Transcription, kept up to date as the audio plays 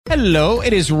Hello,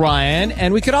 it is Ryan,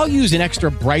 and we could all use an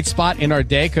extra bright spot in our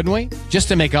day, couldn't we? Just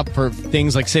to make up for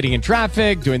things like sitting in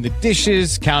traffic, doing the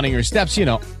dishes, counting your steps, you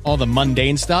know, all the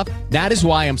mundane stuff. That is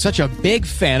why I'm such a big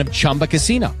fan of Chumba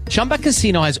Casino. Chumba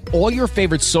Casino has all your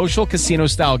favorite social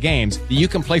casino-style games that you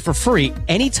can play for free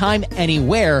anytime,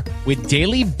 anywhere with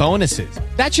daily bonuses.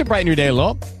 That should brighten your day a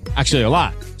little. Actually, a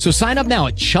lot. So sign up now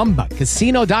at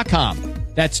ChumbaCasino.com.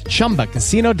 That's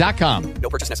ChumbaCasino.com. No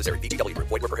purchase necessary. VGW Group.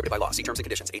 Void where prohibited by law. See terms and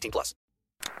conditions. 18+.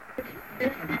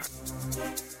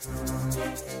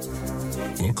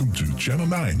 Welcome to Channel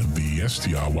 9 of the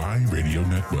STRY Radio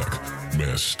Network,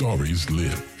 where stories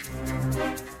live.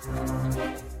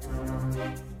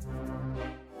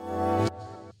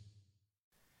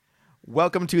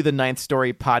 Welcome to the Ninth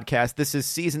Story Podcast. This is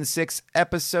Season 6,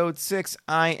 Episode 6.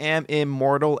 I am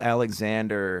Immortal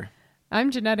Alexander. I'm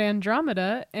Jeanette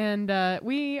Andromeda, and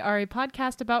we are a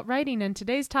podcast about writing, and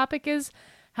today's topic is,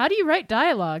 how do you write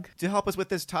dialogue? To help us with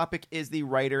this topic is the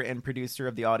writer and producer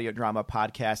of the audio drama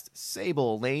podcast,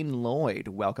 Sable Lane Lloyd.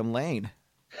 Welcome, Lane.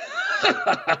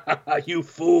 You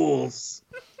fools.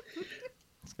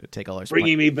 It's going to take all our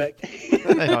Bringing me back.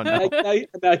 I don't know.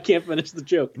 I can't finish the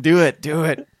joke. Do it.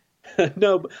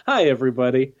 No, but, hi,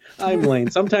 everybody. I'm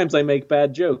Lane. Sometimes I make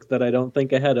bad jokes that I don't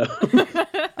think ahead of.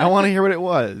 I want to hear what it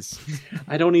was.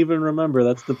 I don't even remember.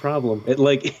 That's the problem. It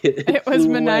was flew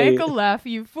maniacal away. laugh,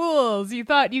 you fools. You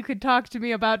thought you could talk to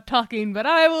me about talking, but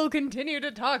I will continue to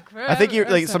talk forever. I think you're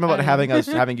like something about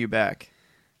having you back.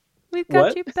 We've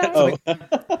got What? you back. Oh.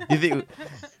 You think?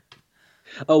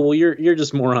 Oh, well, you're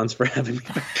just morons for having me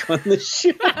back on the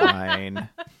show. Fine.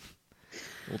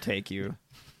 We'll take you.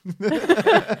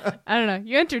 I don't know.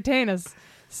 You entertain us,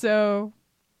 so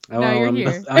now you're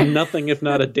here. I'm nothing if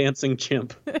not a dancing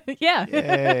chimp. Yeah.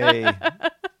 Yay.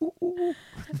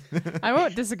 I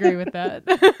won't disagree with that.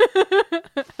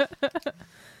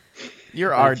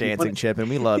 You're our dancing chip, and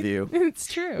we love you. It's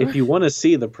true. If you want to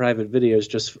see the private videos,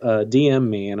 just DM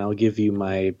me, and I'll give you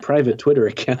my private Twitter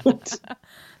account.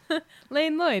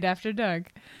 Lane Lloyd after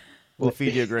dark. We'll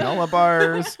feed you granola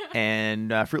bars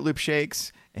and Fruit Loop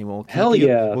shakes, and we'll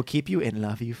keep you and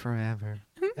love you forever.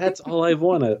 That's all I've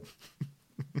wanted.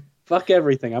 Fuck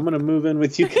everything. I'm gonna move in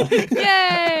with you guys.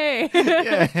 Yay!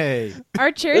 Yay!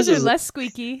 Our chairs are less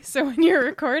squeaky, so when you're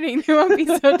recording, it won't be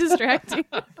so distracting.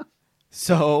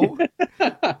 So,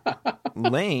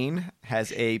 Lane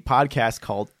has a podcast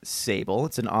called Sable.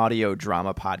 It's an audio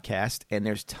drama podcast, and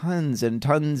there's tons and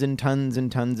tons and tons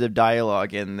and tons of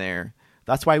dialogue in there.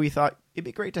 That's why we thought it'd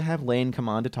be great to have Lane come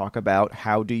on to talk about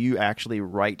how do you actually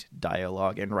write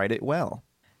dialogue and write it well.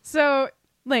 So,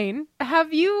 Lane,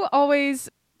 have you always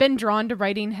been drawn to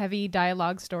writing heavy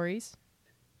dialogue stories?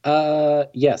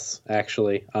 Yes,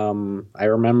 actually. I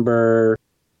remember,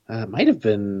 might have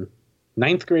been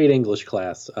ninth grade English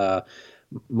class.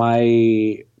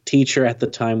 My teacher at the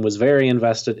time was very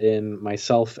invested in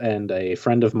myself and a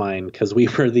friend of mine because we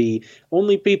were the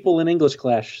only people in English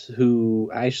class who,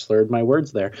 I slurred my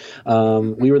words there.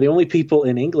 We were the only people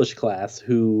in English class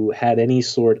who had any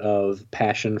sort of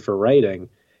passion for writing.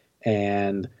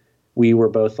 And we were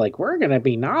both like, we're going to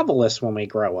be novelists when we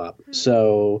grow up.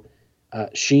 So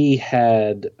she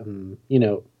had,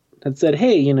 had said,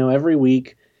 hey, every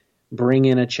week bring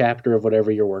in a chapter of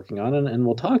whatever you're working on and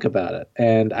we'll talk about it.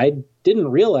 And I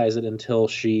didn't realize it until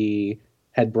she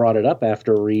had brought it up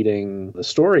after reading the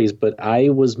stories, but I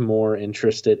was more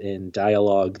interested in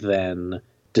dialogue than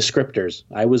descriptors.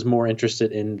 I was more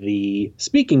interested in the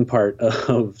speaking part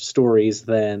of stories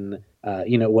than,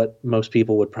 what most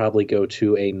people would probably go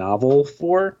to a novel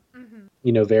for,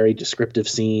 very descriptive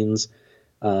scenes.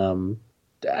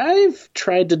 I've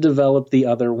tried to develop the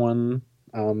other one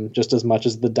just as much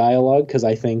as the dialogue because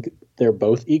I think they're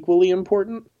both equally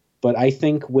important. But I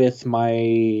think with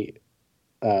my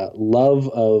love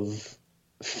of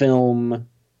film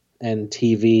and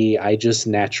TV, I just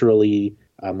naturally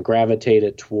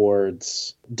gravitated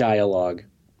towards dialogue.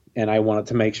 And I wanted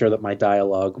to make sure that my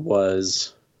dialogue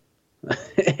was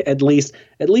at least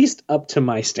up to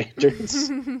my standards.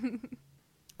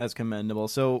 That's commendable.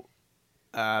 So,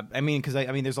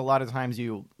 there's a lot of times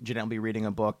Jeanette will be reading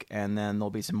a book and then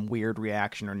there'll be some weird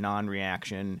reaction or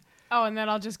non-reaction. Oh, and then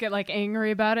I'll just get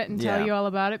angry about it and tell you all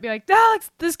about it. Be like, Alex,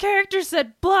 this character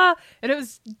said blah, and it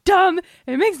was dumb,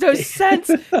 and it makes no sense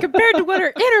compared to what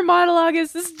her inner monologue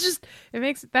is. This is just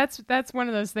that's one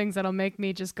of those things that'll make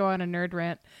me just go on a nerd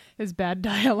rant. Is bad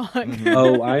dialogue. Mm-hmm.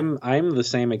 Oh, I'm the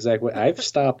same exact way. I've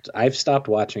stopped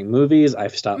watching movies.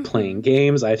 I've stopped playing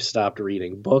games. I've stopped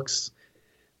reading books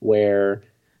where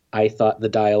I thought the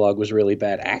dialogue was really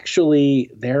bad.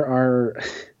 Actually, there are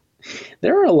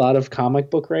There are a lot of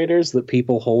comic book writers that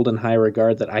people hold in high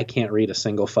regard that I can't read a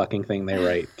single fucking thing they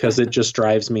write because it just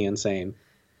drives me insane.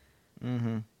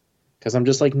 Because I'm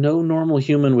just like, no normal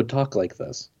human would talk like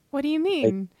this. What do you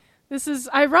mean? This is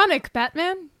ironic,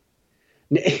 Batman.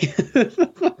 They'll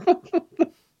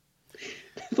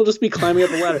just be climbing up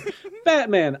the ladder.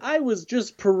 Batman, I was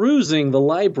just perusing the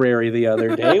library the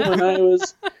other day when I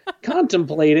was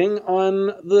contemplating on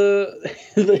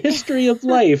the history of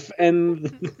life,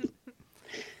 and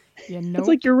it's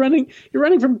like you're running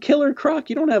from Killer Croc.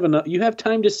 You don't have enough. You have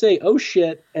time to say, "Oh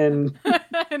shit," and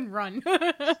and run.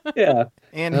 Yeah.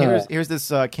 And here's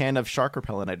this can of shark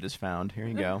repellent I just found. Here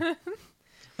you go.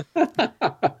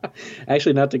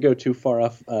 Actually, not to go too far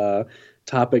off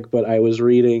topic, but I was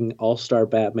reading All-Star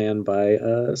Batman by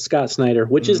Scott Snyder,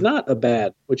 which is not a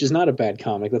bad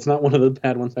comic. That's not one of the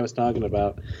bad ones I was talking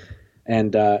about.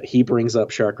 And he brings up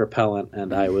shark repellent,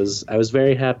 and I was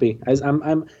very happy.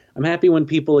 I'm happy when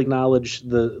people acknowledge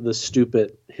the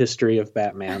stupid history of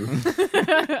Batman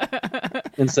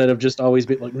instead of just always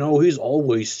be like, no, he's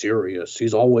always serious.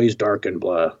 He's always dark and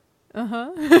blah.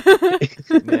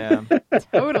 Yeah.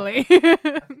 Totally.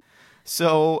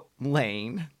 So,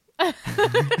 Lane.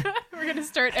 We're going to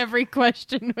start every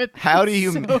question with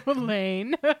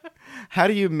Lane. How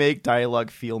do you make Dialog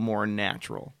feel more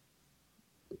natural?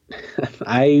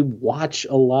 I watch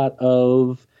a lot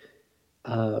of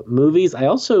movies.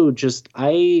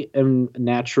 I am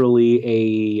naturally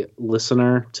a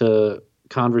listener to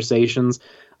conversations.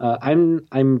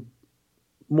 I'm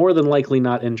more than likely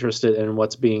not interested in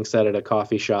what's being said at a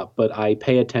coffee shop, but I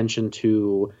pay attention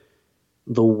to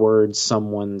the words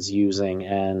someone's using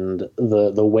and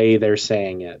the way they're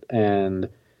saying it. And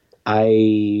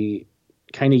I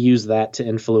kind of use that to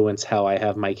influence how I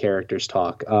have my characters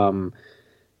talk. I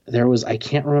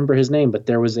can't remember his name, but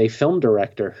there was a film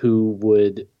director who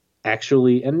would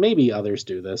actually, and maybe others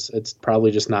do this, it's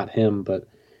probably just not him, but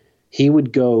he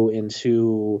would go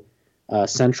into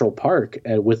Central Park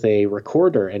with a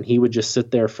recorder, and he would just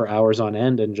sit there for hours on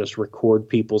end and just record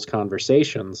people's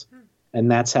conversations. And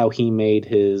that's how he made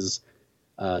his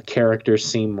characters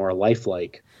seem more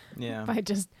lifelike. Yeah, by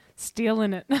just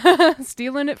stealing it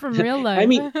from real life. I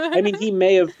mean, he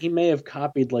may have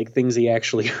copied like things he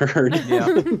actually heard.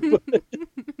 Yeah.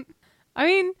 I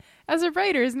mean, as a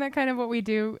writer, isn't that kind of what we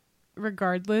do?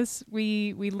 Regardless,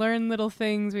 we learn little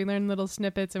things, we learn little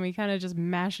snippets, and we kind of just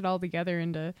mash it all together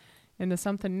into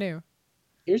something new.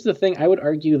 Here's the thing: I would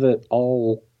argue that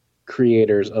all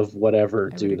creators of whatever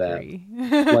do that.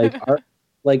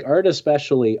 like art,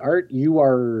 especially art. You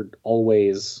are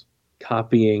always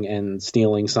copying and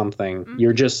stealing something.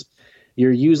 Mm-hmm.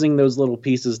 You're using those little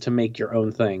pieces to make your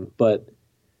own thing. But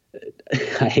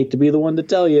I hate to be the one to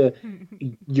tell you,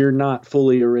 you're not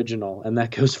fully original, and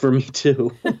that goes for me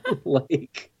too.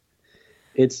 Like,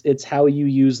 it's how you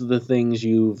use the things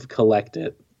you've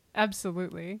collected.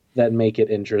 Absolutely. That make it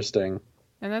interesting.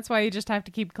 And that's why you just have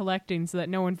to keep collecting so that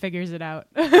no one figures it out.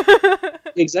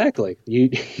 Exactly.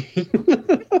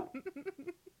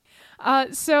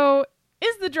 So,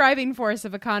 is the driving force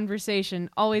of a conversation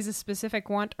always a specific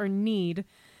want or need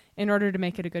in order to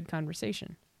make it a good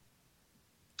conversation?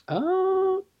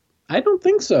 I don't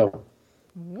think so.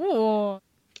 Whoa.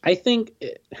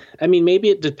 Maybe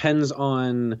it depends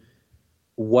on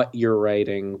what you're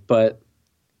writing, but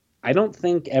I don't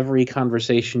think every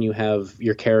conversation you have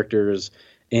your characters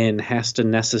in has to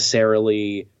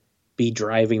necessarily be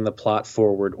driving the plot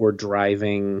forward or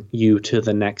driving you to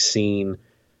the next scene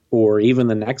or even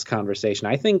the next conversation.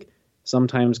 I think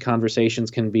sometimes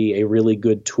conversations can be a really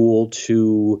good tool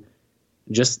to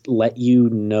just let you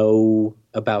know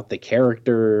about the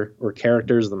character or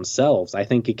characters themselves. I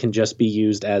think it can just be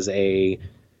used as a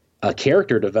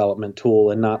character development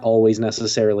tool and not always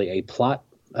necessarily a plot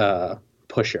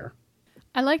pusher.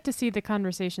 I like to see the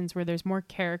conversations where there's more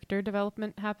character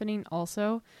development happening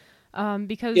also,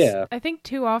 because I think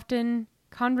too often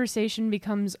conversation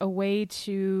becomes a way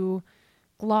to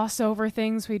gloss over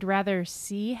things we'd rather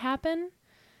see happen.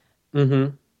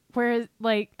 Mm-hmm. Whereas,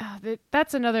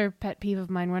 that's another pet peeve of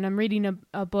mine when I'm reading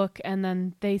a book and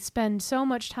then they spend so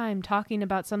much time talking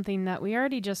about something that we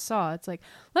already just saw. It's like,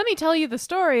 let me tell you the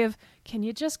story of, can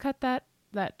you just cut that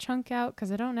chunk out?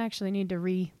 Because I don't actually need to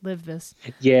relive this.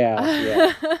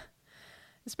 Yeah.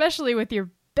 Especially with your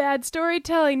bad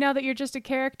storytelling, now that you're just a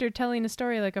character telling a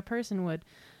story like a person would.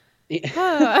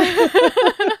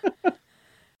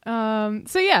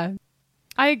 So yeah,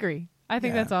 I agree. I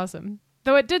think that's awesome.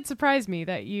 Though it did surprise me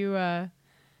that you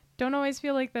don't always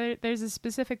feel like there's a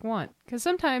specific want. Because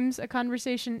sometimes a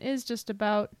conversation is just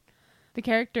about the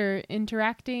character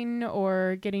interacting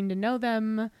or getting to know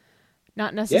them,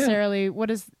 not necessarily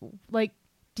what is like.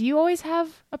 Do you always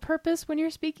have a purpose when you're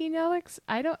speaking, Alex?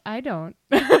 I don't.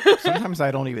 Sometimes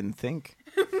I don't even think.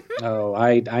 Oh,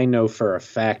 I know for a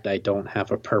fact I don't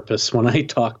have a purpose when I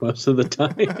talk most of the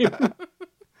time.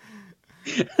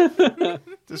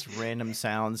 Just random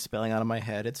sounds spilling out of my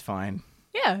head. It's fine.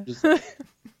 Yeah.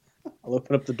 I'll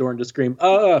open up the door and just scream,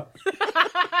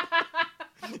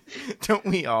 Don't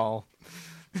we all?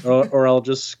 or I'll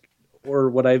just, or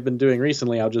what I've been doing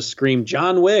recently, I'll just scream,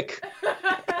 John Wick.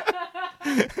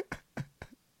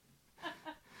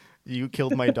 You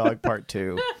killed my dog part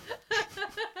 2.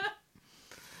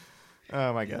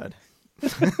 Oh my God.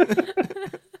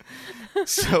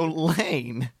 So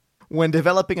Lane, when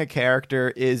developing a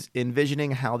character, is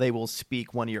envisioning how they will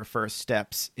speak one of your first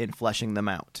steps in fleshing them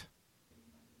out?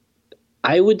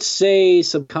 I would say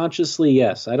subconsciously,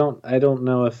 yes. I don't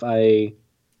know if I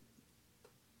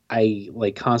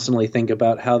like constantly think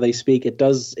about how they speak. It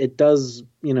does,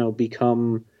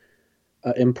 become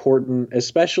important,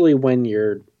 especially when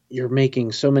you're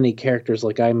making so many characters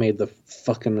like I made the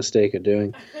fucking mistake of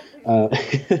doing. I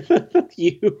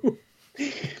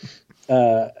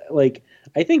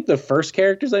think the first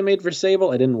characters I made for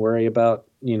Sable, I didn't worry about,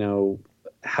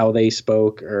 how they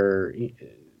spoke or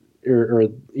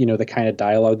the kind of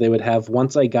dialogue they would have.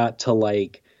 Once I got to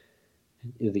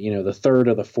the third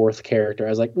or the fourth character, I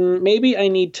was like, maybe I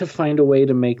need to find a way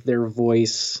to make their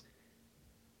voice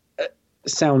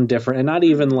sound different, and not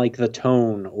even like the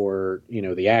tone or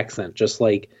the accent, just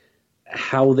like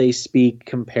how they speak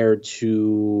compared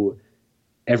to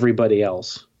everybody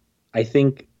else. I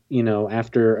think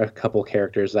after a couple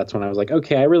characters, that's when I was like,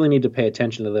 okay, I really need to pay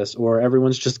attention to this, or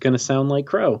everyone's just going to sound like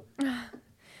Crow.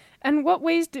 And what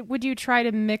ways would you try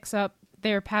to mix up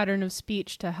their pattern of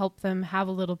speech to help them have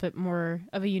a little bit more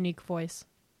of a unique voice?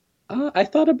 I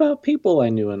thought about people I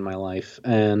knew in my life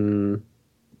and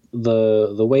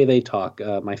the way they talk.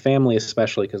 My family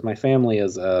especially, because my family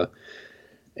is a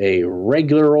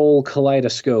regular old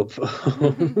kaleidoscope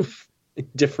of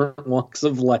different walks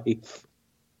of life.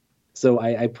 So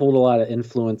I pulled a lot of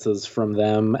influences from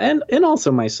them and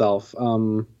also myself.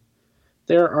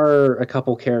 There are a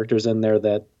couple characters in there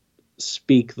that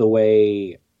speak the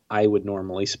way I would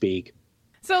normally speak.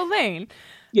 So Lane,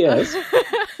 yes.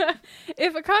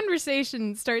 If a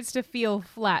conversation starts to feel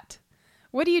flat,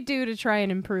 what do you do to try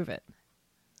and improve it?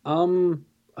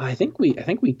 I think we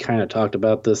kind of talked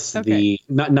about this. Okay.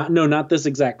 Not this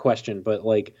exact question, but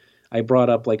like I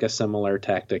brought up like a similar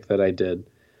tactic that I did,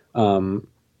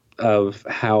 of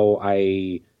how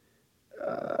I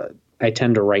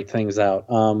tend to write things out.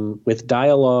 With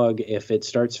dialogue, if it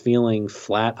starts feeling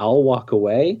flat, I'll walk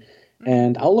away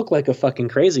and I'll look like a fucking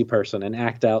crazy person and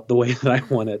act out the way that I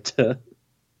want it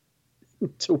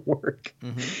to work.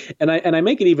 Mm-hmm. And I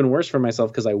make it even worse for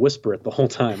myself because I whisper it the whole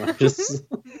time. I'm just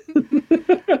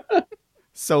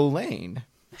So Lane.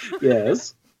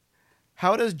 Yes.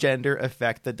 How does gender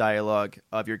affect the dialogue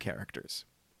of your characters?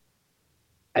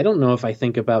 I don't know if I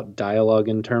think about dialogue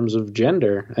in terms of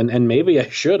gender, and maybe I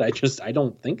should. I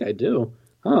don't think I do.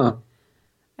 Huh.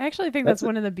 I actually think that's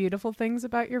one of the beautiful things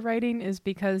about your writing is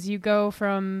because you go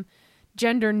from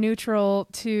gender neutral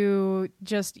to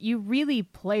just, you really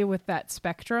play with that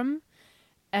spectrum.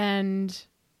 And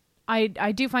I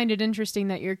do find it interesting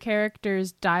that your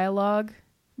character's dialogue,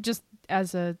 just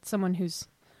as someone who's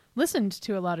listened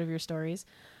to a lot of your stories,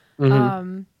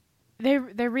 mm-hmm. They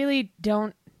really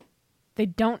don't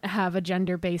have a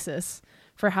gender basis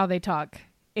for how they talk.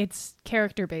 It's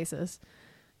character basis.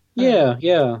 Yeah.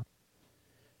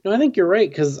 No, I think you're right,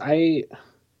 because I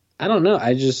don't know.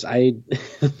 I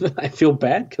feel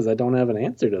bad because I don't have an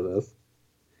answer to this.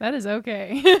 That is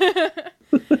okay.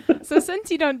 So since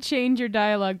you don't change your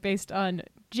dialogue based on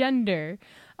gender,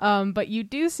 but you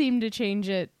do seem to change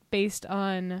it based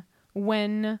on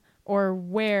when or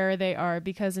where they are,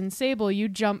 because in Sable you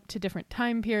jump to different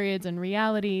time periods and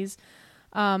realities.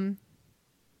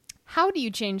 How do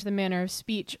you change the manner of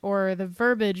speech or the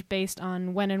verbiage based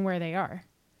on when and where they are?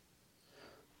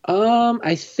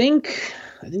 I think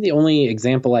the only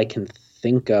example I can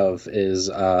think of is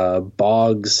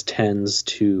Boggs tends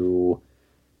to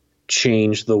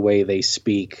change the way they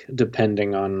speak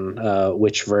depending on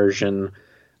which version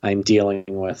I'm dealing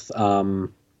with.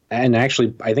 And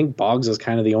actually, I think Boggs is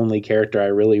kind of the only character I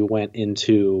really went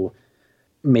into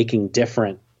making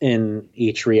different in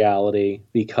each reality,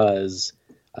 because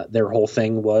their whole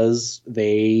thing was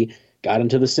they got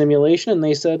into the simulation and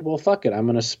they said, well, fuck it, I'm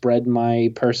going to spread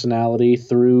my personality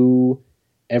through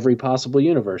every possible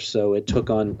universe. So it took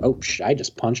on, I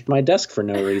just punched my desk for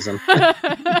no reason.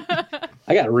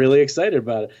 I got really excited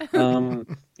about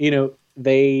it.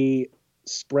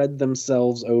 spread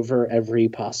themselves over every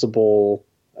possible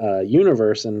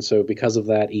universe, and so because of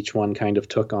that, each one kind of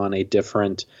took on a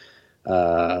different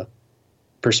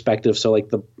perspective. So like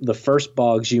the first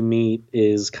Boggs you meet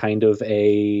is kind of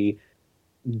a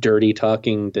dirty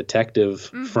talking detective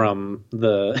from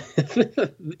the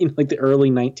like the early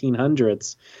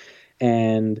 1900s,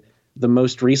 and the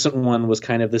most recent one was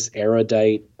kind of this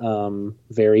erudite,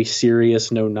 very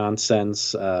serious, no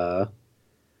nonsense,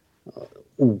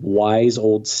 wise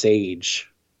old sage.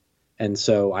 And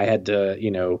so I had to,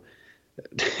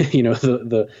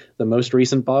 the most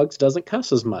recent Boggs doesn't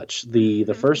cuss as much. The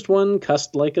first one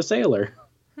cussed like a sailor.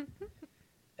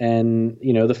 And,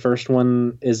 the first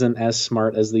one isn't as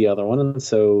smart as the other one. And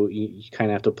so you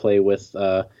kind of have to play with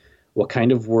what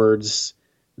kind of words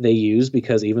they use,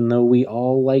 because even though we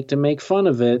all like to make fun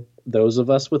of it, those of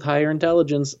us with higher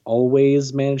intelligence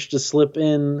always manage to slip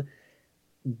in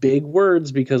big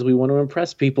words because we want to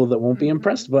impress people that won't be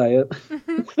impressed by it.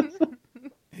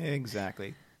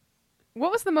 Exactly.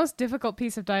 What was the most difficult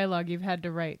piece of dialogue you've had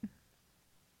to write?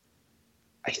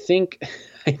 I think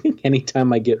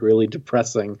anytime I get really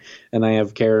depressing and I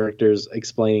have characters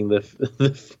explaining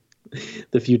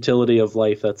the futility of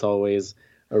life, that's always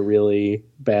a really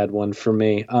bad one for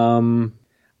me. I'll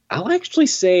actually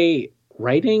say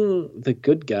writing the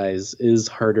good guys is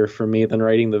harder for me than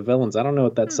writing the villains. I don't know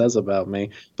what that says about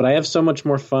me, but I have so much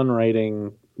more fun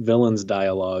writing villains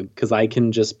dialogue because I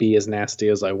can just be as nasty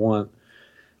as I want.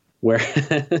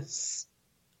 Whereas,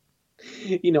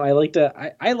 I like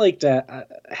to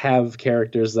have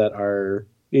characters that are,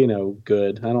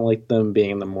 good. I don't like them being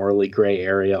in the morally gray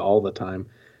area all the time.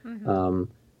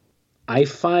 I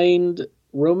find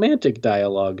romantic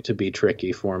dialogue to be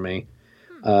tricky for me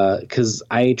because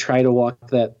I try to walk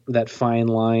that fine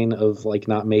line of like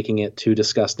not making it too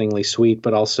disgustingly sweet,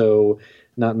 but also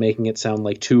not making it sound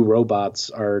like two robots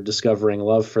are discovering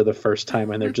love for the first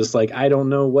time and they're just like, I don't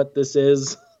know what this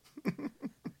is.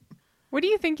 What do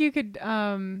you think you could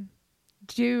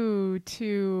do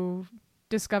to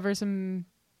discover some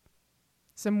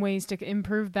ways to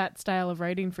improve that style of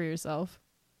writing for yourself?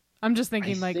 I'm just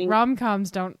thinking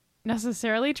rom-coms don't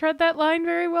necessarily tread that line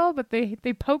very well, but they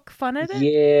poke fun at it.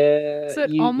 Yeah. So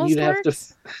it almost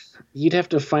works. You'd have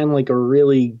to find like a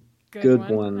really good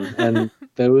one. And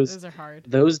those are hard.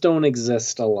 Those don't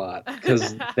exist a lot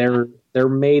because they're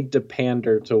made to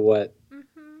pander to what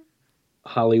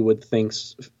Hollywood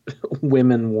thinks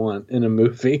women want in a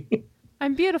movie.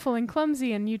 I'm beautiful and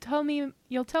clumsy, and you'll tell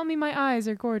me my eyes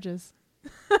are gorgeous.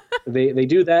 They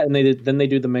do that, and then they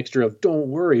do the mixture of "Don't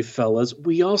worry, fellas,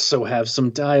 we also have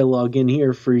some dialogue in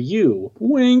here for you."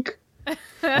 Wink.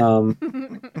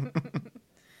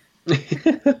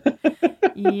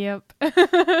 Yep.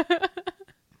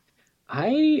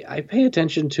 I pay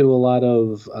attention to a lot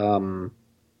of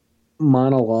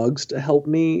monologues to help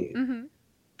me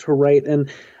to write, and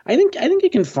I think you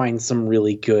can find some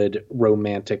really good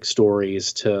romantic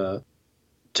stories to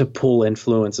pull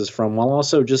influences from, while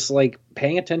also just like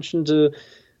paying attention to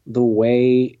the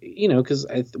way, because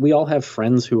we all have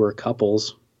friends who are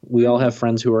couples. We all have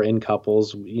friends who are in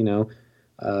couples,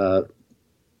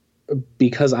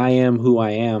 because I am who I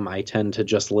am, I tend to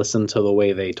just listen to the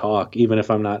way they talk, even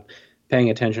if I'm not paying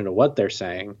attention to what they're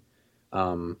saying.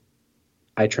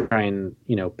 I try and,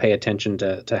 pay attention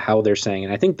to how they're saying.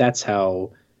 And I think that's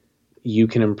how you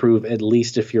can improve, at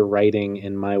least if you're writing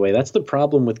in my way. That's the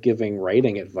problem with giving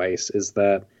writing advice, is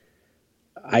that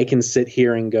I can sit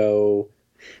here and go,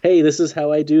 hey, this is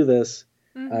how I do this.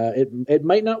 It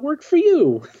might not work for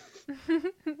you.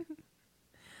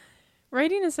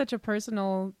 Writing is such a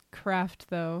personal craft,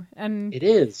 though. And It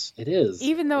is.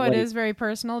 even though it is very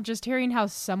personal, just hearing how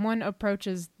someone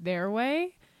approaches their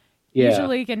way Yeah.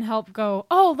 usually can help go,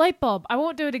 oh, light bulb, I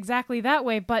won't do it exactly that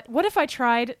way, but what if I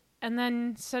tried? And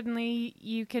then suddenly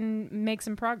you can make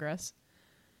some progress.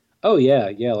 Oh,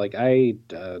 yeah. Like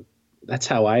that's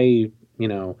how I,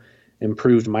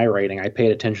 improved my writing. I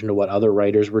paid attention to what other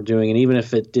writers were doing. And even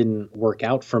if it didn't work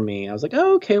out for me, I was like,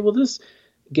 oh, okay, well, this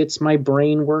gets my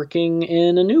brain working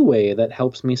in a new way that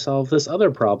helps me solve this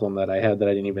other problem that I had that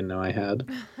I didn't even know I had.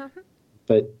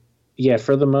 But yeah,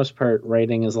 for the most part,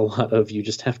 writing is a lot of you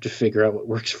just have to figure out what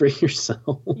works for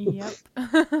yourself. Yep.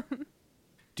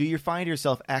 Do you find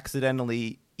yourself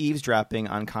accidentally eavesdropping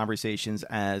on conversations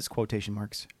as, quotation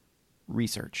marks,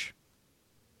 research?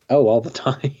 Oh, all the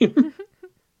time.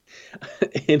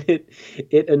 And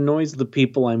it annoys the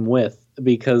people I'm with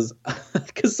because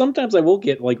sometimes I will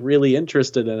get like really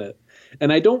interested in it.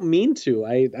 And I don't mean to.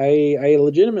 I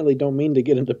legitimately don't mean to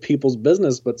get into people's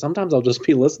business, but sometimes I'll just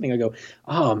be listening. I go,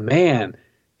 oh man,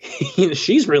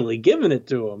 She's really giving it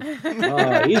to him.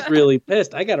 Oh, he's really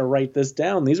pissed. I got to write this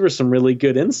down. These were some really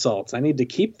good insults. I need to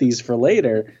keep these for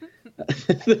later.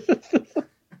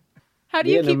 How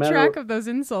do you keep track of those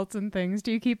insults and things?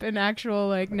 Do you keep an actual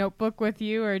notebook with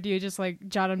you, or do you just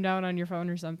jot them down on your phone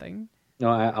or something? No,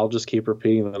 I'll just keep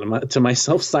repeating them to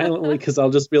myself silently because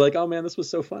I'll just be like, oh man, this was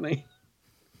so funny.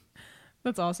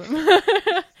 That's awesome.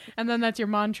 And then that's your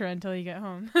mantra until you get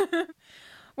home.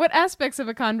 What aspects of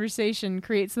a conversation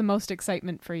creates the most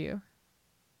excitement for you?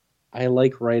 I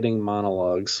like writing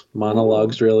monologues.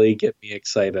 Monologues really get me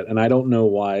excited, and I don't know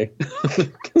why.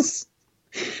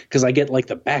 Because I get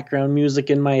the background music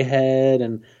in my head,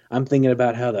 and I'm thinking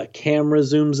about how the camera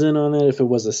zooms in on it if it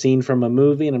was a scene from a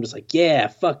movie, and I'm just like, yeah,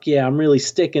 fuck yeah, I'm really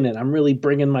sticking it. I'm really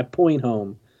bringing my point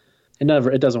home.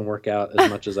 It doesn't work out as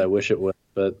much as I wish it would,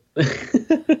 but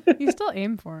you still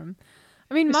aim for them.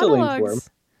 I mean,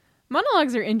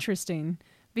 monologues are interesting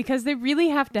because they really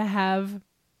have to have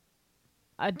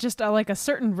a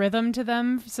certain rhythm to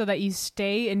them so that you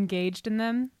stay engaged in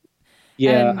them.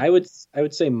 Yeah, and I would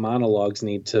say monologues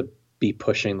need to be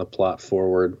pushing the plot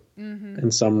forward in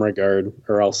some regard,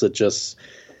 or else it just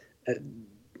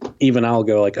even I'll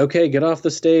go okay, get off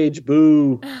the stage,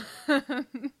 boo.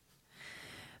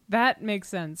 That makes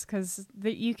sense because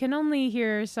you can only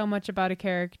hear so much about a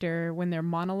character when they're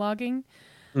monologuing.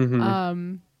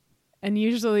 Mm-hmm. And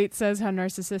usually it says how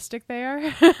narcissistic they are.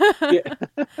 Yeah.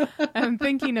 I'm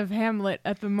thinking of Hamlet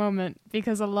at the moment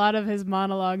because a lot of his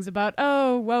monologues about,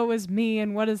 oh, woe is me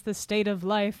and what is the state of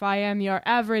life? I am your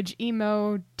average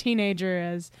emo teenager,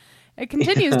 as it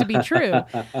continues to be true.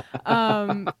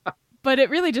 But it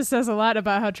really just says a lot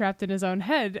about how trapped in his own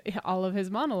head all of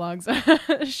his monologues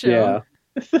show. Yeah.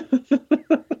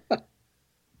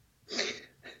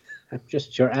 I'm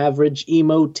just your average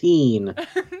emo teen.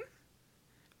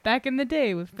 Back in the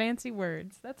day with fancy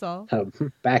words. That's all.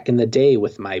 Back in the day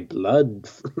with my blood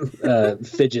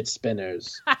fidget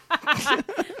spinners.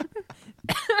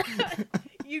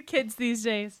 You kids these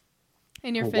days.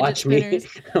 And your fidget spinners.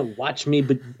 Watch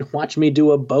me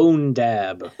do a bone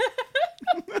dab.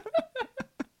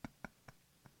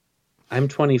 I'm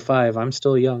 25. I'm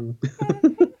still young.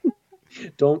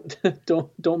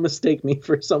 Don't mistake me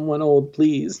for someone old,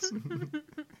 please.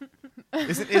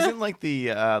 Isn't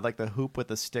the hoop with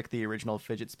the stick the original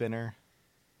fidget spinner?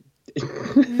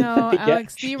 No,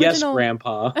 Alex. The original, yes,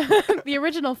 Grandpa. The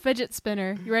original fidget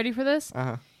spinner. You ready for this?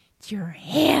 Uh-huh. It's your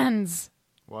hands.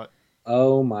 What?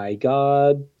 Oh my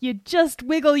God! You just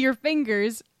wiggle your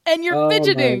fingers and you're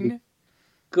fidgeting. My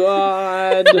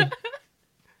God.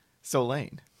 So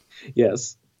Lane.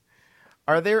 Yes.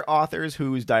 Are there authors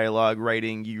whose dialogue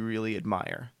writing you really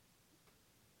admire?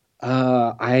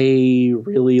 I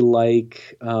really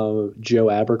like Joe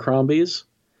Abercrombie's.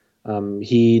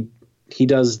 He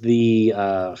does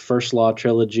the First Law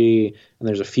trilogy, and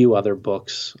there's a few other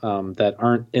books that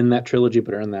aren't in that trilogy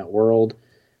but are in that world.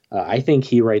 I think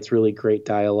he writes really great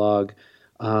dialogue.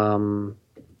 I'm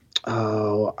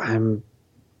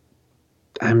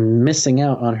missing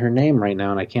out on her name right now,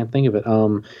 and I can't think of it.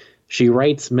 She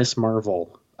writes Miss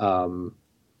Marvel.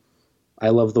 I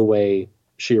love the way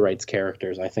she writes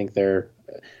characters. I think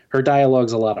her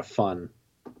dialogue's a lot of fun.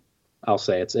 I'll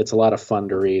say it's a lot of fun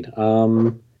to read.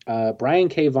 Brian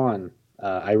K. Vaughan,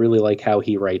 I really like how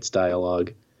he writes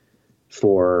dialogue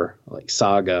for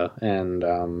Saga and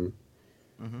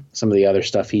some of the other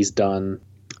stuff he's done.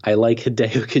 I like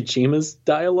Hideo Kojima's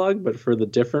dialogue, but for the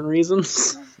different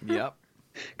reasons. Yep.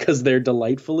 Because they're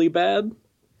delightfully bad.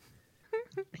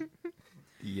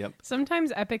 Yep.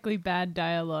 Sometimes epically bad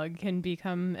dialogue can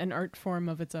become an art form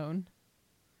of its own.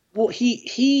 Well,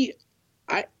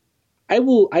 I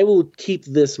will keep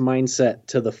this mindset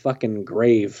to the fucking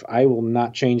grave. I will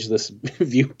not change this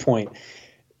viewpoint.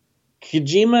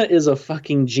 Kojima is a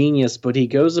fucking genius, but he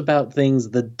goes about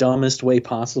things the dumbest way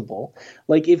possible.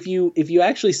 If you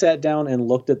actually sat down and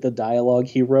looked at the dialogue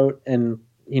he wrote, and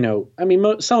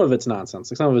some of it's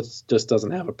nonsense. Some of it just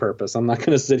doesn't have a purpose. I'm not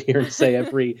going to sit here and say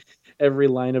every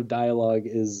line of dialogue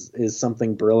is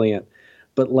something brilliant,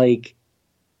 but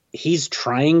he's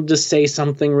trying to say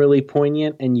something really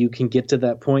poignant, and you can get to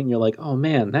that point and you're like, oh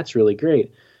man, that's really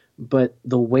great. But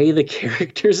the way the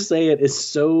characters say it is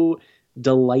so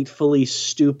delightfully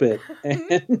stupid,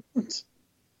 and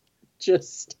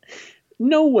just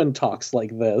no one talks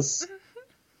like this.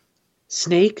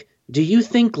 Snake, do you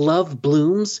think love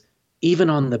blooms even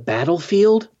on the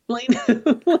battlefield? Who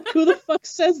the fuck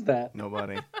says that?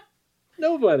 Nobody.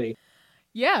 Nobody.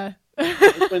 Yeah.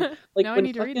 Now I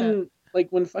need to read that. Like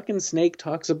when fucking Snake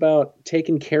talks about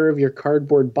taking care of your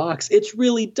cardboard box, it's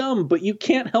really dumb, but you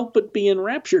can't help but be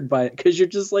enraptured by it because you're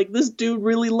just like, this dude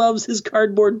really loves his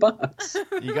cardboard box.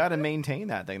 You got to maintain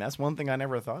that thing. That's one thing I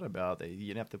never thought about.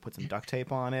 You'd have to put some duct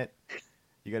tape on it.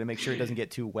 You got to make sure it doesn't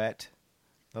get too wet.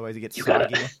 Otherwise, it gets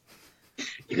soggy.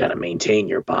 You got to maintain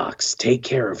your box. Take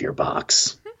care of your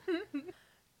box.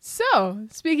 So,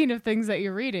 speaking of things that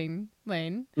you're reading,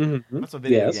 Lane. Mm-hmm. That's a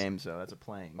video game, so that's a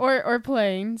playing. Or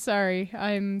playing. Sorry,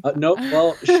 I'm... No,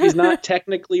 well, she's not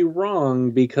technically wrong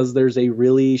because there's a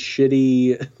really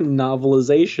shitty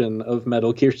novelization of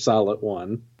Metal Gear Solid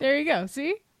 1. There you go.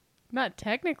 See? Not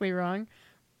technically wrong.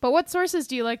 But what sources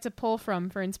do you like to pull from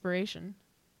for inspiration?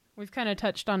 We've kind of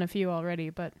touched on a few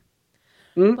already, but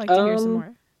I'd like to hear some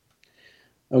more.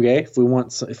 Okay, if we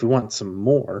want some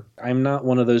more, I'm not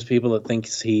one of those people that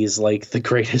thinks he's like the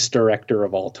greatest director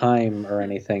of all time or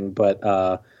anything, but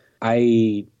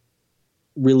I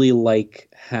really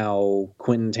like how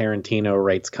Quentin Tarantino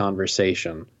writes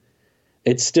conversation.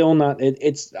 It's still not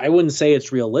it's I wouldn't say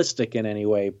it's realistic in any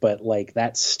way, but like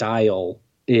that style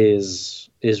is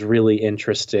really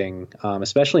interesting,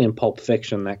 especially in Pulp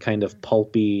Fiction. That kind of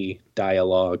pulpy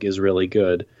dialogue is really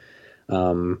good.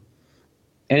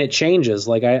 And it changes.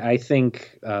 Like I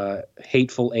think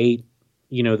Hateful Eight,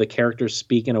 the characters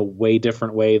speak in a way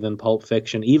different way than Pulp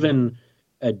Fiction. Even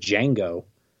Django,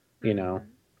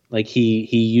 like he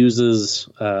uses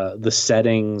the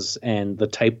settings and the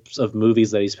types of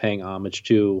movies that he's paying homage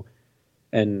to,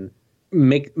 and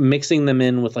mixing them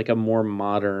in with like a more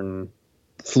modern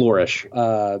flourish.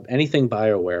 Anything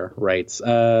BioWare writes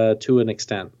to an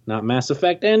extent, not Mass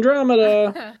Effect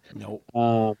Andromeda. Nope.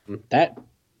 That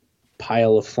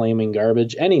pile of flaming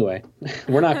garbage. Anyway,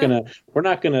 we're not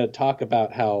gonna talk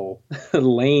about how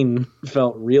Lane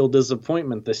felt real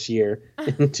disappointment this year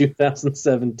in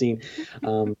 2017.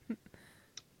 But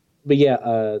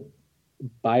yeah,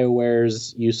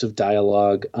 BioWare's use of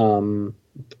dialogue,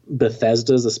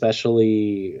 Bethesda's,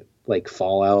 especially like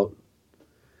Fallout.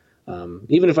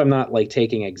 Even if I'm not like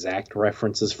taking exact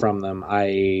references from them,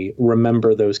 I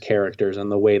remember those characters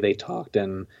and the way they talked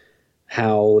and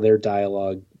how their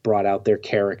dialogue brought out their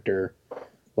character,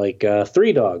 like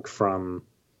Three Dog from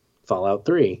Fallout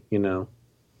 3,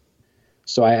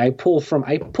 So I pull from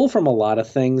a lot of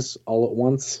things all at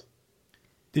once.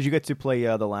 Did you get to play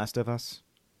The Last of Us?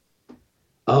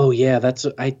 Oh yeah,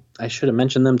 I should have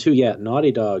mentioned them too. Yeah,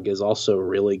 Naughty Dog is also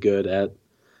really good at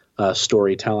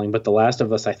storytelling, but The Last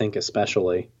of Us, I think,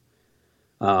 especially.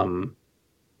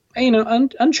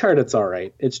 Uncharted's all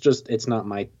right. It's not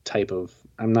my type of.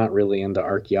 I'm not really into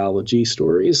archaeology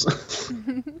stories.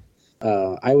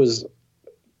 I was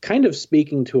kind of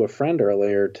speaking to a friend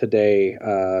earlier today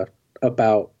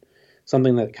about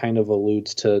something that kind of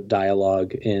alludes to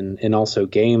dialogue in also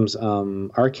games.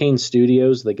 Arcane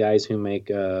Studios, the guys who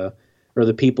make or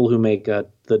the people who make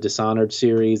the Dishonored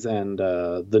series and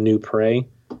the new Prey.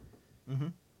 Mm-hmm.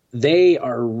 They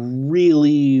are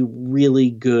really, really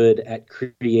good at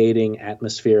creating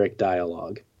atmospheric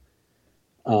dialogue.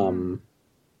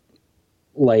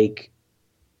 Like,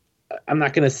 I'm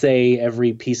not going to say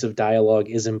every piece of dialogue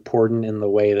is important in the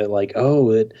way that like,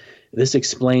 this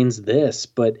explains this,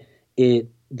 but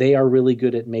they are really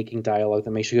good at making dialogue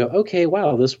that makes you go, okay,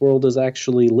 wow, this world is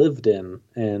actually lived in.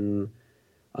 And,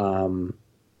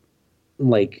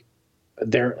 like,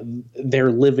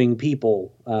 they're living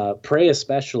people. Prey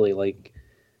especially, like,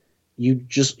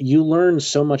 you learn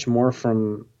so much more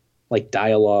from like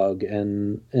dialogue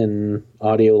and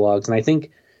audio logs, and I think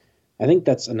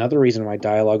that's another reason why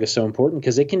dialogue is so important,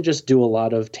 because it can just do a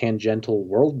lot of tangential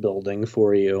world building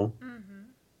for you.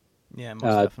 Mm-hmm. Yeah,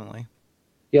 most definitely.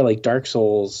 Yeah, like Dark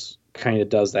Souls kind of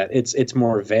does that. It's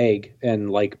more vague, and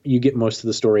like you get most of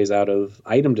the stories out of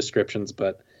item descriptions,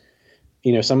 but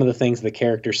some of the things the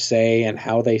characters say and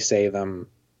how they say them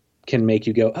can make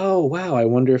you go, oh wow, I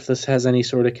wonder if this has any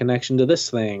sort of connection to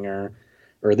this thing, or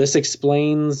this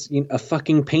explains a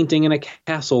fucking painting in a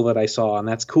castle that I saw, and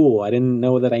that's cool. I didn't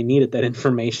know that I needed that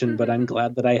information, but I'm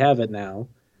glad that I have it now.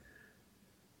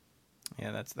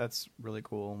 Yeah, that's really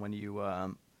cool when you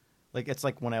like, it's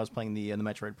like when I was playing the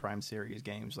Metroid Prime series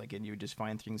games, like, and you would just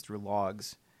find things through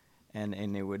logs, and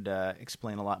it would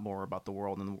explain a lot more about the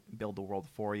world and build the world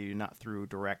for you, not through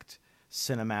direct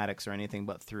cinematics or anything,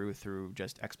 but through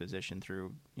just exposition,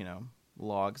 through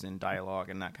logs and dialogue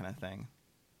and that kind of thing.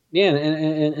 Yeah,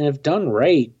 and if done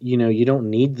right, you don't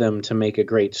need them to make a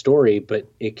great story, but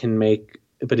if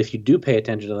you do pay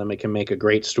attention to them, it can make a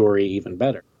great story even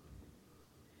better.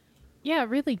 Yeah, it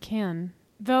really can.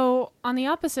 Though, on the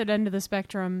opposite end of the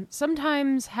spectrum,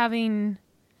 sometimes having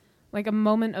like a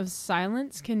moment of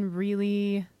silence can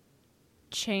really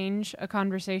change a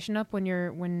conversation up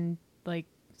when like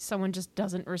someone just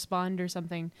doesn't respond or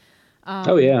something.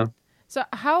 Oh yeah. So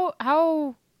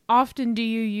how often do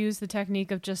you use the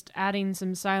technique of just adding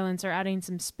some silence or adding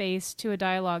some space to a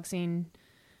dialogue scene,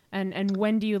 and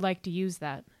when do you like to use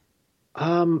that?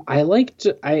 I like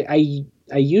to I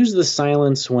use the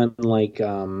silence when like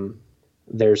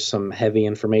there's some heavy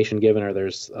information given or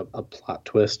there's a plot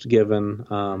twist given.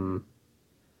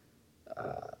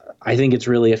 I think it's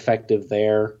really effective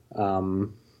there.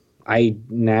 I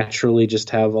naturally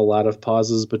just have a lot of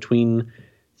pauses between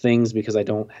things because I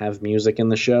don't have music in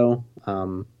the show.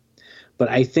 But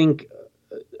I think,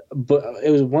 but it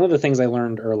was one of the things I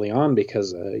learned early on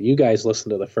because you guys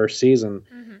listened to the first season.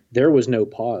 Mm-hmm. There was no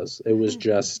pause. It was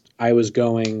just, I was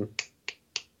going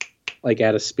like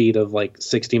at a speed of like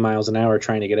 60 miles an hour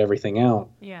trying to get everything out.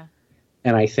 Yeah.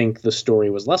 And I think the story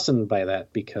was lessened by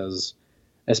that because,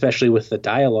 especially with the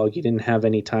dialogue, you didn't have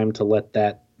any time to let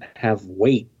that have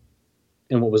weight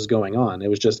in what was going on. It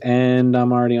was just, and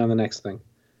I'm already on the next thing.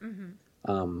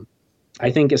 Mm-hmm.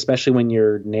 I think especially when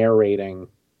you're narrating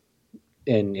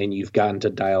and you've gotten to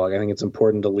dialogue, I think it's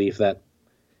important to leave that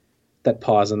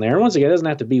pause in there. And once again, it doesn't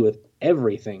have to be with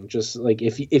everything. Just like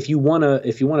if you want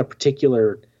a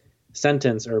particular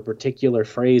sentence or a particular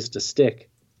phrase to stick,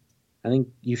 I think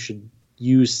you should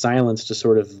use silence to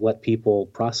sort of let people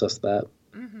process that.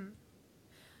 Mm-hmm.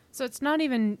 So it's not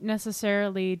even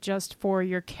necessarily just for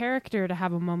your character to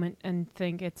have a moment and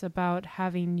think. It's about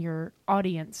having your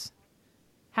audience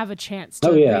have a chance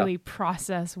to really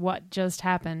process what just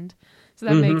happened. So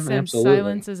that makes sense. Absolutely.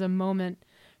 Silence is a moment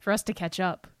for us to catch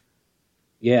up.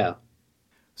 Yeah.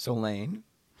 So Lane,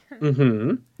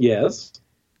 Yes.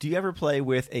 do you ever play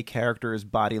with a character's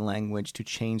body language to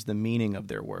change the meaning of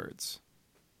their words?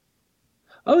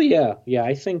 Oh yeah. Yeah.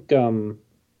 I think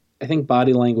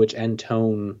body language and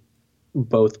tone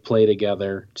both play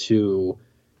together to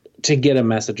get a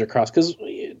message across. Cause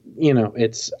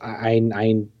it's,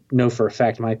 I know for a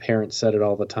fact my parents said it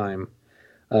all the time.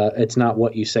 It's not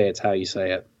what you say, it's how you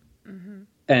say it. Mm-hmm.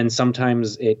 And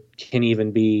sometimes it can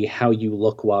even be how you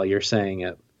look while you're saying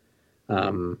it.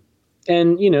 And,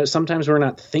 sometimes we're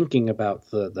not thinking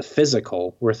about the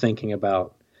physical. We're thinking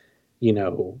about,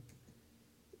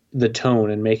 the tone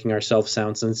and making ourselves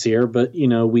sound sincere. But,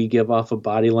 we give off a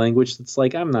body language that's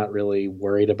like, I'm not really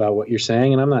worried about what you're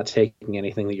saying, and I'm not taking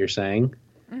anything that you're saying.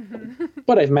 Mm-hmm.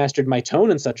 But I've mastered my tone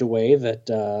in such a way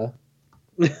that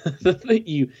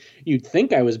you'd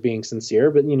think I was being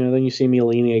sincere, but then you see me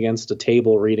leaning against a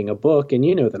table reading a book, and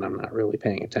that I'm not really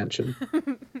paying attention.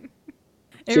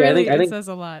 It really says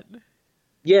a lot.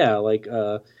 Yeah,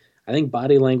 I think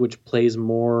body language plays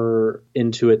more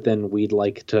into it than we'd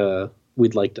like to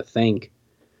think.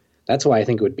 That's why I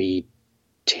think it would be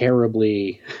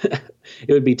terrible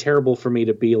for me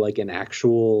to be like an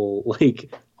actual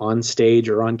like on stage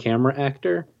or on camera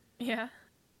actor. Yeah.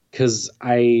 Because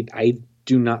I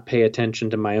do not pay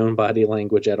attention to my own body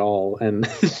language at all. And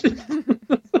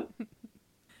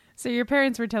so your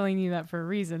parents were telling you that for a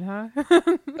reason, huh?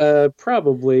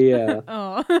 Probably, yeah.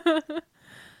 Oh.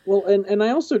 Well, and I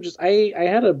also I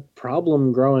had a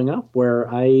problem growing up where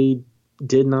I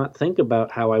did not think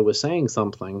about how I was saying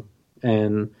something.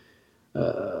 And,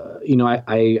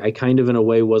 I kind of in a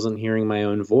way wasn't hearing my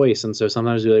own voice. And so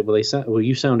sometimes you're like, well,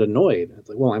 you sound annoyed. It's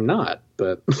like, well, I'm not,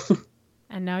 but.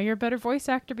 And now you're a better voice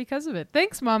actor because of it.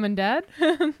 Thanks, Mom and Dad.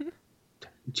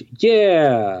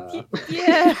 Yeah.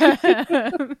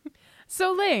 Yeah.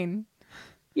 So, Lane.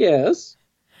 Yes.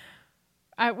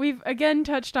 We've again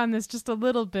touched on this just a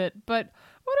little bit, but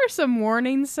what are some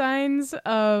warning signs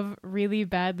of really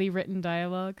badly written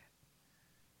dialogue?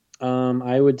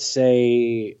 I would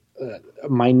say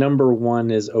my number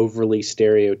one is overly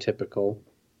stereotypical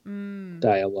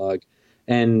dialogue,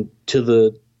 and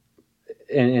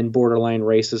and borderline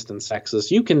racist and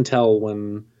sexist. You can tell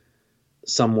when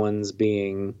someone's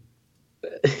being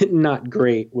not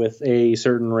great with a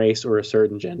certain race or a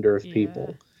certain gender of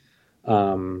people.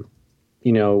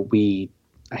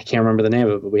 I can't remember the name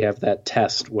of it, but we have that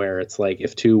test where it's like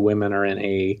if two women are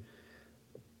in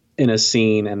a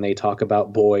scene and they talk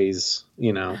about boys,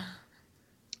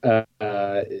 if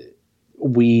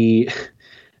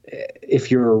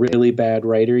you're a really bad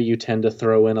writer, you tend to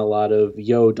throw in a lot of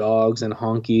yo dogs and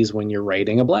honkies when you're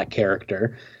writing a black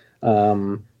character.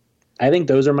 I think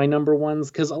those are my number ones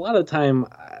because a lot of the time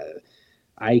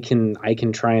I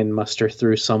can try and muster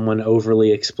through someone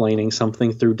overly explaining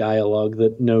something through dialogue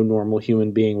that no normal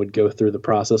human being would go through the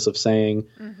process of saying.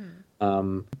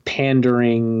 Mm-hmm.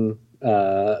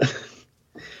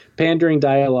 Pandering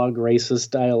dialogue,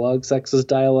 racist dialogue, sexist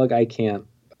dialogue, I can't.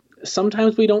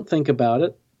 Sometimes we don't think about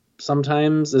it.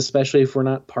 sometimes, especially if we're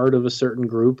not part of a certain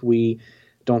group, we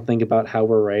don't think about how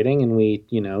we're writing, and we,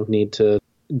 need to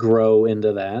grow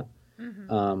into that.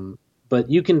 Mm-hmm. But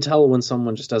you can tell when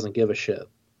someone just doesn't give a shit.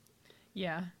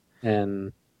 Yeah.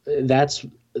 And that's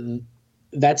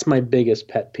my biggest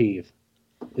pet peeve,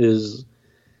 is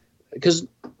because,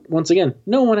 once again,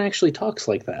 no one actually talks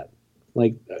like that.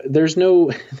 Like, there's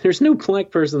no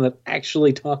black person that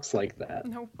actually talks like that.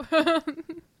 Nope.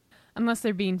 Unless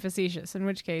they're being facetious, in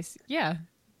which case, yeah.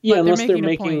 Yeah, but unless they're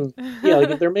making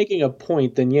if they're making a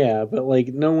point, then yeah. But like,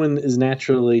 no one is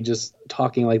naturally just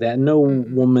talking like that. No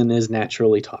woman is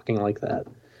naturally talking like that,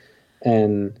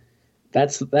 and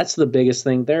that's the biggest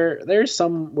thing. There's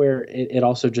some where it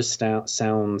also just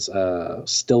sounds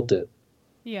stilted.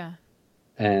 Yeah.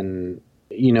 And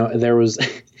there was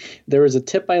a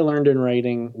tip I learned in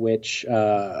writing, which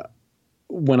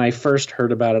when I first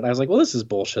heard about it, I was like, well, this is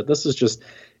bullshit. This is just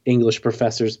English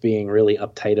professors being really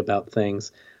uptight about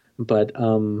things. But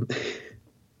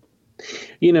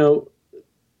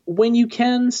when you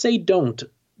can say don't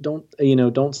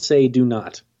say do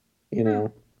not.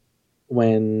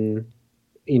 When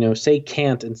say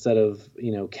can't instead of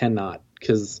cannot,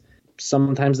 because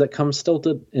sometimes that comes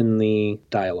stilted in the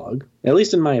dialogue, at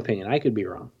least in my opinion. I could be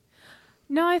wrong.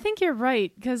 No, I think you're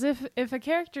right, because if a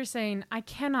character's saying, I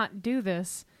cannot do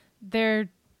this, they're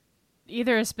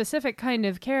either a specific kind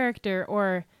of character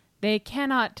or they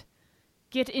cannot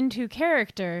get into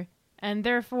character and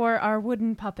therefore are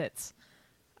wooden puppets.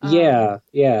 I won't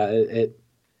do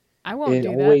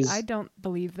that. I don't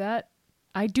believe that.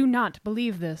 I do not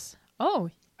believe this. Oh,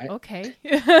 okay.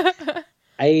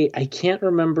 I can't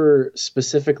remember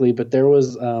specifically, but there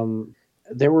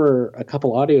were a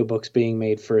couple audiobooks being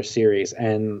made for a series,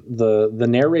 and the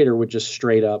narrator would just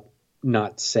straight up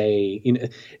not say,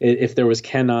 if there was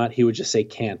cannot, he would just say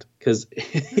can't, because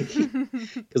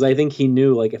I think he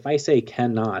knew, like, if I say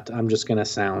cannot, I'm just going to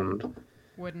sound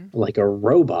wooden, like a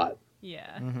robot.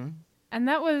 Yeah. Mm-hmm. And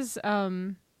that was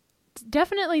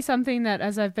definitely something that,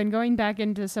 as I've been going back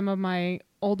into some of my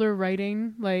older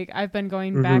writing, like, I've been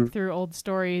going back through old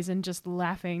stories and just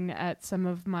laughing at some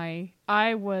of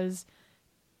I was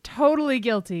totally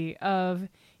guilty of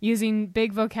using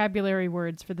big vocabulary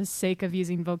words for the sake of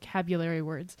using vocabulary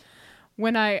words.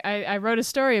 When I wrote a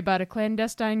story about a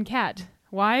clandestine cat.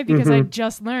 Why? Because I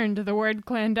just learned the word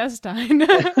clandestine.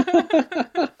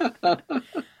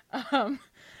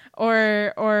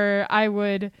 Or I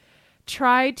would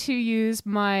try to use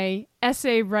my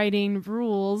essay writing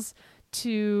rules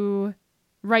to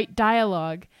write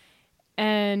dialogue,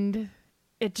 and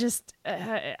it just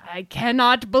I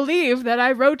cannot believe that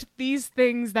I wrote these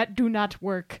things that do not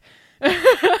work. But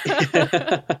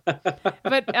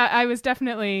I was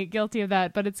definitely guilty of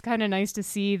that. But it's kind of nice to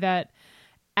see that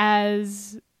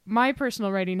as my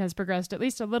personal writing has progressed at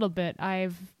least a little bit,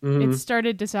 it's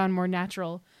started to sound more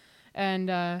natural.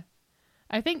 And I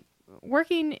think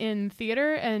working in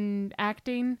theater and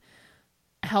acting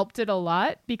helped it a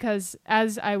lot, because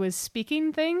as I was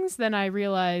speaking things, then I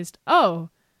realized, oh,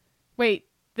 wait,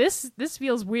 this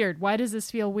feels weird. Why does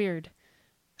this feel weird?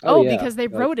 Oh, yeah, because they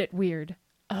wrote it weird.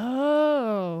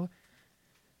 Oh.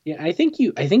 Yeah, I think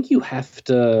you have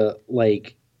to,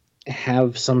 like,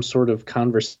 have some sort of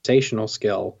conversational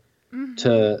skill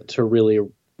to really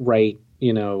write,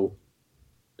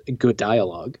 good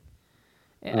dialogue.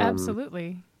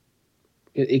 Absolutely.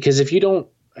 Because if you don't,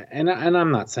 and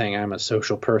I'm not saying I'm a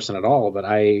social person at all, but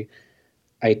I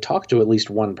talk to at least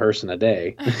one person a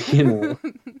day,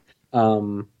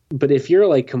 but if you're,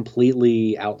 like,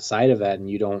 completely outside of that and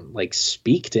you don't, like,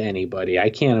 speak to anybody, I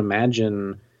can't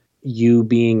imagine you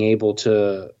being able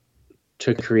to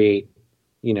create,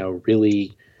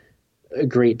 really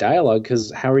great dialogue,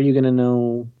 because how are you going to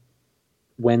know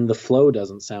when the flow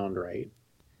doesn't sound right?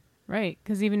 Right,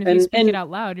 because even if you speak it out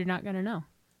loud, you're not going to know.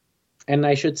 And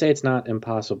I should say it's not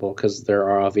impossible, because there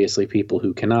are obviously people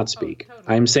who cannot speak. Oh,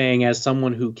 totally. I'm saying, as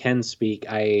someone who can speak,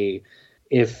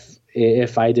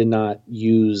 if I did not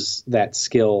use that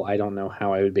skill, I don't know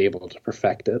how I would be able to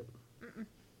perfect it.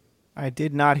 I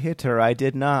did not hit her. I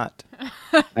did not.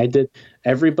 I did.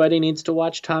 Everybody needs to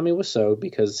watch Tommy Wiseau,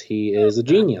 because he is a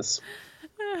genius.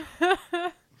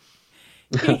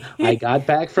 I got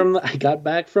back from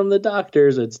the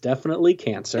doctors. It's definitely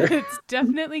cancer. It's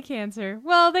definitely cancer.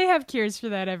 Well, they have cures for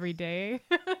that every day.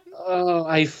 Oh,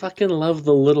 I fucking love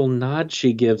the little nod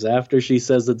she gives after she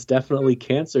says it's definitely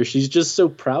cancer. She's just so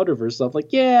proud of herself.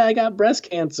 Like, yeah, I got breast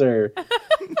cancer.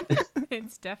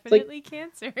 It's definitely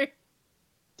cancer.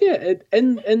 Yeah,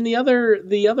 and the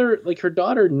other, like, her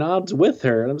daughter nods with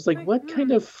her, and I was like, what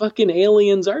kind of fucking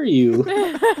aliens are you?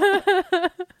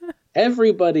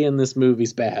 Everybody in this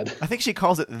movie's bad. I think she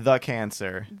calls it the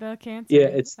cancer. The cancer. Yeah,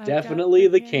 it's I've definitely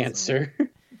got the cancer.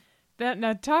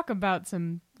 Now talk about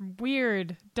some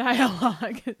weird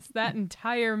dialogue. That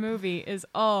entire movie is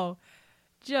all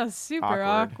just super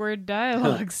awkward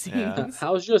dialogue scenes.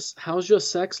 How's your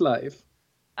sex life?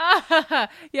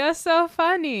 You're so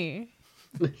funny.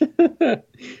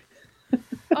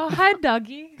 Oh, hi,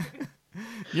 doggy.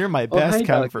 You're my best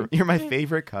customer. You're my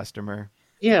favorite customer.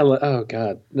 Yeah. Oh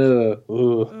God. You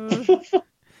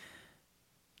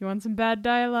want some bad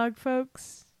dialogue,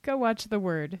 folks? Go watch The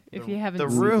Word if you haven't The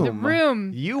seen Room. The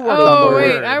Room. You worked on The Word.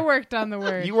 Wait, I worked on The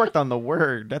Word. You worked on The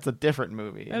Word. That's a different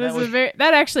movie.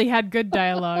 That actually had good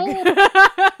dialogue.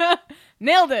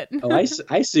 Nailed it. Oh, I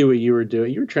see what you were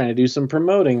doing. You were trying to do some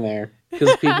promoting there.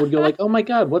 Because people would go like, oh my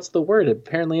God, what's The Word? It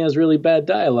apparently has really bad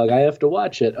dialogue. I have to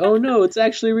watch it. Oh no, it's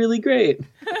actually really great.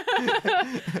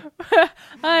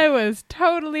 I was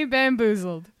totally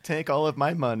bamboozled. Take all of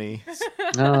my money.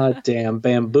 Ah, damn.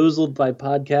 Bamboozled by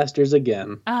podcasters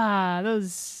again. Ah,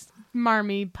 those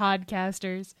marmy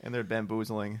podcasters. And they're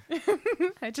bamboozling.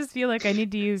 I just feel like I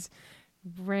need to use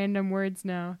random words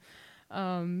now.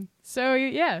 So,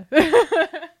 yeah.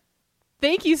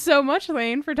 Thank you so much,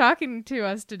 Lane, for talking to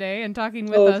us today and talking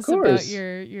with us about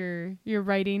your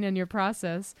writing and your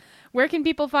process. Where can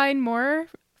people find more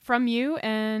from you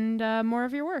and more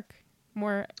of your work?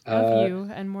 More of you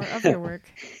and more of your work.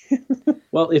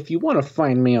 Well, if you want to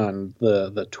find me on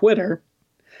the Twitter,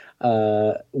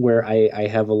 where I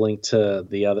have a link to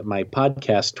my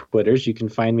podcast Twitters, you can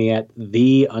find me at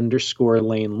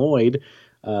 _Lane Lloyd.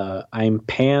 I'm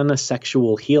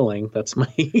pansexual healing. That's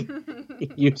my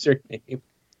username.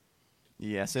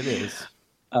 Yes, it is.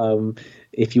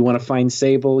 If you want to find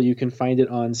Sable, you can find it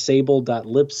on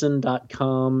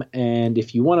sable.libsyn.com. And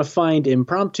if you want to find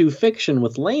Impromptu Fiction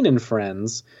with Lane and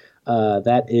Friends,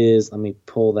 that is, let me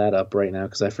pull that up right now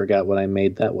because I forgot what I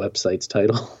made that website's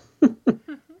title.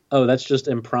 Oh, that's just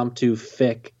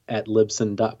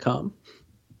impromptufic@libsyn.com.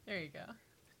 There you go.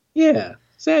 Yeah,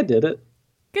 see, I did it.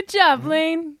 Good job,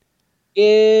 Lane.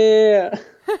 Yeah.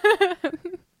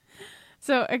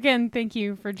 So, again, thank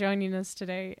you for joining us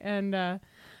today. And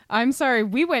I'm sorry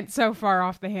we went so far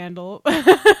off the handle.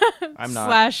 I'm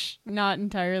not. / not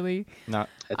entirely. Not.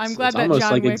 I'm glad it's that almost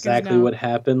John like Wick exactly is now... what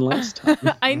happened last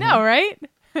time. I know, right?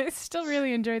 I still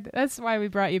really enjoyed that. That's why we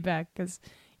brought you back, because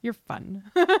you're fun.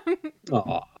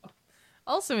 Aw.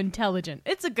 Also intelligent.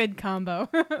 It's a good combo.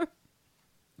 Well,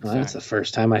 that's the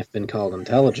first time I've been called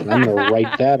intelligent. I'm going to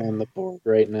write that on the board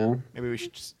right now. Maybe we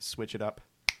should just switch it up.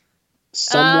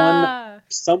 Someone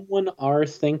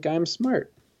think I'm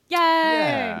smart. Yay!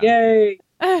 Yeah. Yay!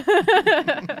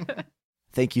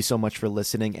 Thank you so much for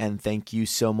listening, and thank you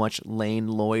so much, Lane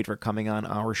Lloyd, for coming on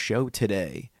our show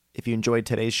today. If you enjoyed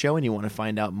today's show and you want to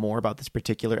find out more about this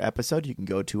particular episode, you can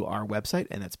go to our website,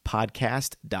 and that's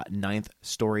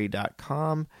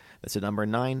podcast.ninthstory.com. That's the number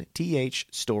 9,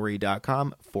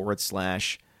 thstory.com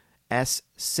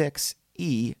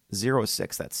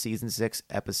 /S6E06. That's season 6,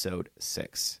 episode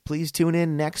 6. Please tune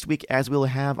in next week as we'll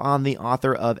have on the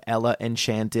author of Ella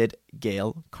Enchanted,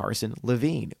 Gail Carson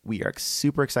Levine. We are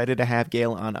super excited to have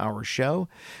Gail on our show.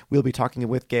 We'll be talking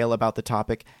with Gail about the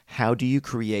topic, how do you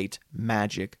create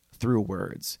magic through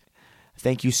words?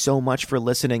 Thank you so much for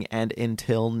listening, and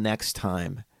until next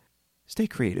time, stay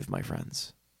creative, my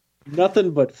friends.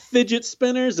 Nothing but fidget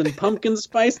spinners and pumpkin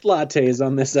spiced lattes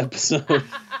on this episode.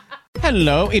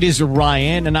 Hello, it is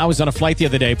Ryan, and I was on a flight the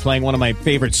other day playing one of my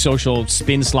favorite social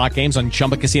spin slot games on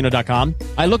ChumbaCasino.com.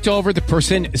 I looked over at the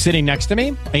person sitting next to me,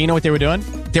 and you know what they were doing?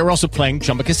 They were also playing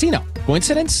Chumba Casino.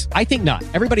 Coincidence? I think not.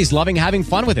 Everybody's loving having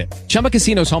fun with it. Chumba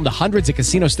Casino is home to hundreds of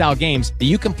casino-style games that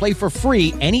you can play for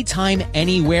free anytime,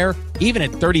 anywhere, even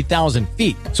at 30,000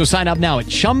 feet. So sign up now at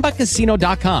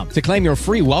ChumbaCasino.com to claim your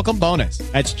free welcome bonus.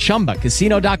 That's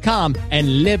ChumbaCasino.com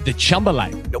and live the Chumba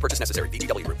life. No purchase necessary.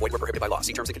 VGW. Void where prohibited by law.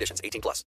 See terms and conditions. 18+.